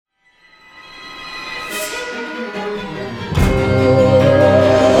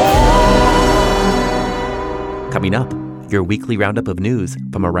Coming up, your weekly roundup of news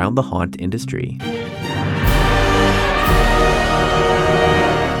from around the haunt industry.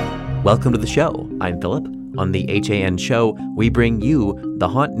 Welcome to the show. I'm Philip. On the HAN show, we bring you the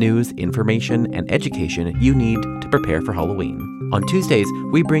haunt news, information, and education you need to prepare for Halloween. On Tuesdays,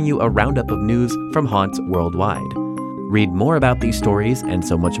 we bring you a roundup of news from haunts worldwide. Read more about these stories and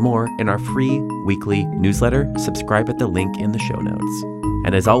so much more in our free weekly newsletter. Subscribe at the link in the show notes.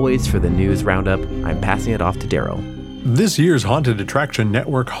 And as always, for the news roundup, I'm passing it off to Daryl. This year's Haunted Attraction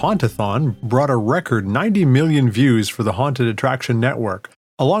Network Hauntathon brought a record 90 million views for the Haunted Attraction Network,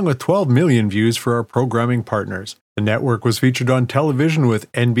 along with 12 million views for our programming partners. The network was featured on television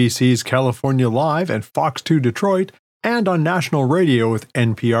with NBC's California Live and Fox 2 Detroit, and on national radio with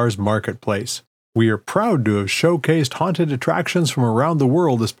NPR's Marketplace. We are proud to have showcased haunted attractions from around the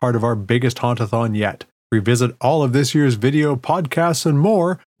world as part of our biggest Hauntathon yet. Revisit all of this year's video, podcasts, and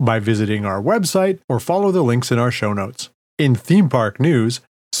more by visiting our website or follow the links in our show notes. In theme park news,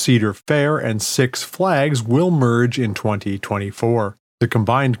 Cedar Fair and Six Flags will merge in 2024. The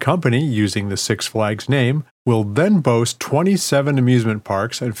combined company, using the Six Flags name, will then boast 27 amusement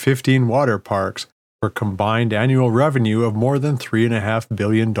parks and 15 water parks for combined annual revenue of more than $3.5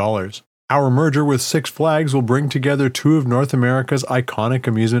 billion. Our merger with Six Flags will bring together two of North America's iconic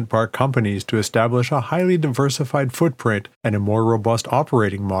amusement park companies to establish a highly diversified footprint and a more robust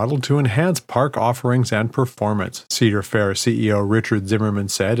operating model to enhance park offerings and performance, Cedar Fair CEO Richard Zimmerman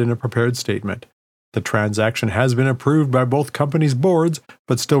said in a prepared statement. The transaction has been approved by both companies' boards,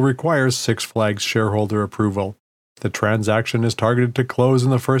 but still requires Six Flags shareholder approval. The transaction is targeted to close in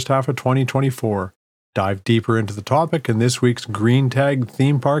the first half of 2024. Dive deeper into the topic in this week's Green Tag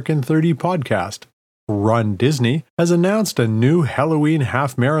Theme Park in 30 podcast. runDisney has announced a new Halloween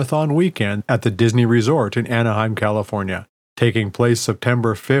half-marathon weekend at the Disney Resort in Anaheim, California. Taking place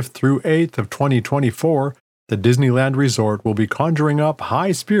September 5th through 8th of 2024, the Disneyland Resort will be conjuring up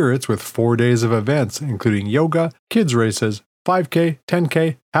high spirits with 4 days of events, including yoga, kids races, 5K,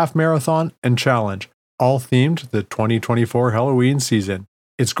 10K, half-marathon, and challenge, all themed to the 2024 Halloween season.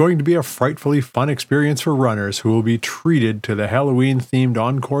 It's going to be a frightfully fun experience for runners who will be treated to the Halloween-themed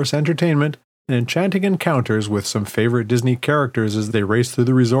on-course entertainment and enchanting encounters with some favorite Disney characters as they race through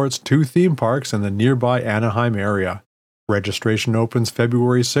the resort's two theme parks in the nearby Anaheim area. Registration opens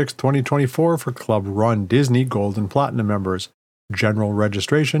February 6, 2024 for Club runDisney Gold and Platinum members. General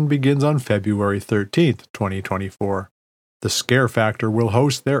registration begins on February 13, 2024. The Scare Factor will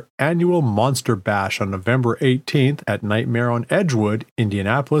host their annual Monster Bash on November 18th at Nightmare on Edgewood,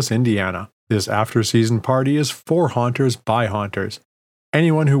 Indianapolis, Indiana. This after-season party is for haunters by haunters.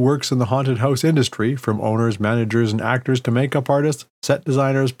 Anyone who works in the haunted house industry, from owners, managers, and actors to makeup artists, set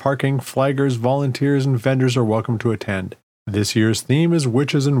designers, parking, flaggers, volunteers, and vendors are welcome to attend. This year's theme is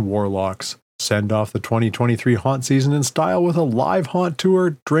Witches and Warlocks. Send off the 2023 haunt season in style with a live haunt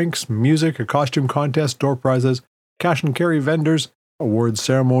tour, drinks, music, a costume contest, door prizes, cash and carry vendors, awards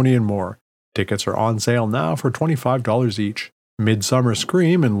ceremony, and more. Tickets are on sale now for $25 each. Midsummer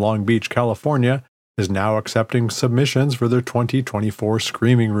Scream in Long Beach, California, is now accepting submissions for their 2024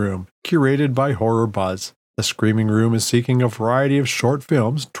 Screaming Room, curated by Horror Buzz. The Screaming Room is seeking a variety of short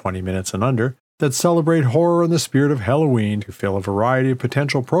films, 20 minutes and under, that celebrate horror and the spirit of Halloween to fill a variety of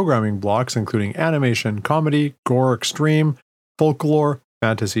potential programming blocks including animation, comedy, gore extreme, folklore,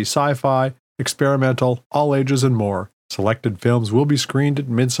 fantasy sci-fi, experimental, all ages, and more. Selected films will be screened at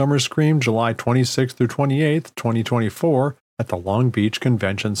Midsummer Scream July 26th through 28th, 2024 at the Long Beach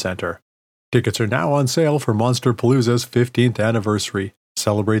Convention Center. Tickets are now on sale for Monsterpalooza's 15th anniversary.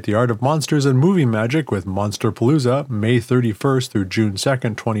 Celebrate the art of monsters and movie magic with Monsterpalooza May 31st through June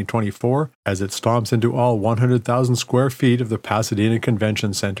 2nd, 2024 as it stomps into all 100,000 square feet of the Pasadena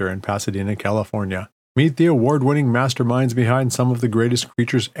Convention Center in Pasadena, California. Meet the award-winning masterminds behind some of the greatest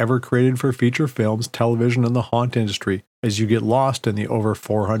creatures ever created for feature films, television, and the haunt industry, as you get lost in the over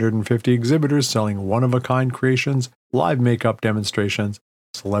 450 exhibitors selling one-of-a-kind creations, live makeup demonstrations,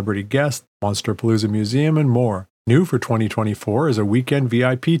 celebrity guests, Monsterpalooza Museum, and more. New for 2024 is a weekend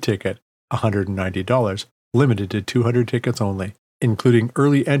VIP ticket, $190, limited to 200 tickets only, including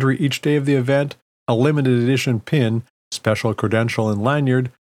early entry each day of the event, a limited edition pin, special credential and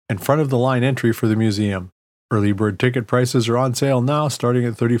lanyard, and front-of-the-line entry for the museum. Early bird ticket prices are on sale now, starting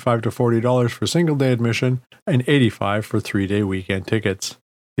at $35 to $40 for single-day admission and $85 for 3-day weekend tickets.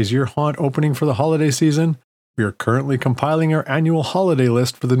 Is your haunt opening for the holiday season? We are currently compiling our annual holiday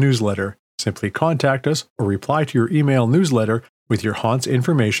list for the newsletter. Simply contact us or reply to your email newsletter with your haunt's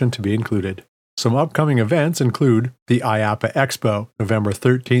information to be included. Some upcoming events include the IAPA Expo, November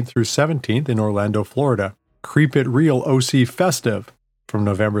 13th through 17th in Orlando, Florida. Creep It Real OC Festive, from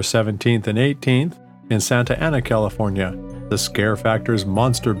November 17th and 18th in Santa Ana, California, the Scare Factor's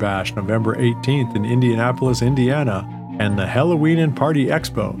Monster Bash November 18th in Indianapolis, Indiana, and the Halloween and Party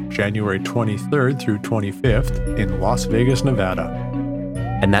Expo January 23rd through 25th in Las Vegas, Nevada.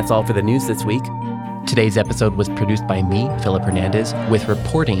 And that's all for the news this week. Today's episode was produced by me, Philip Hernandez, with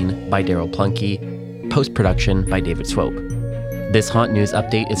reporting by Daryl Plunkey, post-production by David Swope. This Haunt News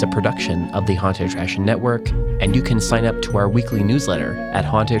Update is a production of the Haunted Attraction Network, and you can sign up to our weekly newsletter at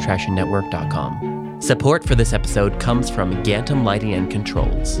hauntedattractionnetwork.com. Support for this episode comes from Gantom Lighting and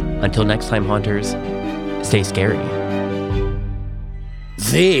Controls. Until next time, Haunters, stay scary.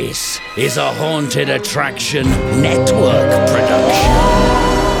 This is a Haunted Attraction Network production.